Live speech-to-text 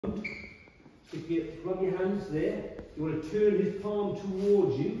If you grab your hands there, you want to turn his palm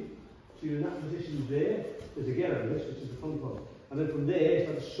towards you, so you're in that position there. There's a get out of this, which is the fun part. And then from there, it's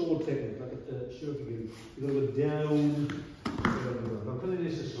like a sword technique, like a shoryuken. You're going to go down. I'm putting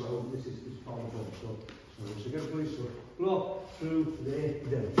this as slow. This is this palm top. So get a place, so block through there,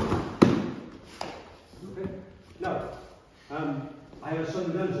 down. Okay. Now, I have a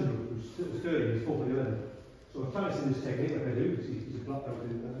son dancing group who's 30, he's 4.11. So I practice this technique like I do, because he's a black belt in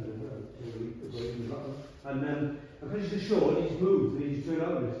and because he's so short, he's moved and he's turned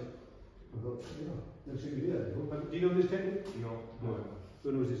out of it. I thought, never seen me do that. Do you know this technique? No.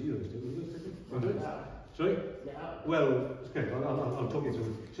 Who knows this? You know this technique? Sorry? Yeah. Well, okay, I'll talk you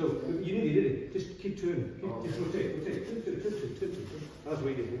through it. So, you nearly did it. Just keep turning. Just rotate. That's the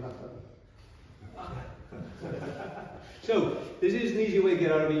way you get that. So, this is an easy way to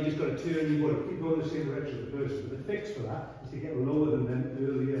get out of it. You just got to turn. You've got to keep going in the same direction as the person. But the fix for that is to get lower than them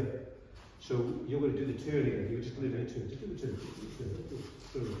earlier. So, you're going to do the turn again. You're just going to do the turn. Just do the turn.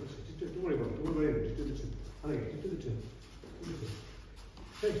 Don't worry about it. Don't worry about it. Just do the turn. And again, just do the turn.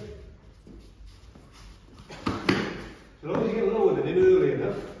 Okay. So long as you get lower than him early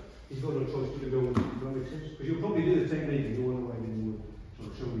enough, he's got no choice to go and do that. Because you'll probably do the technique and you won't know why you would. So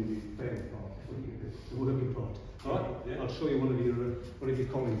I'll show you the fair part, the working part. Alright? Yeah. I'll show you one of your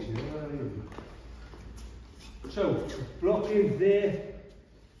colleagues here. So, block in there,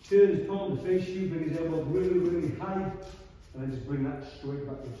 turn his palm to face you, bring his elbow really, really high, and then just bring that straight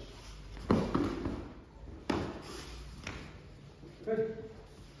backwards. Okay?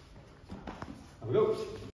 Have a go.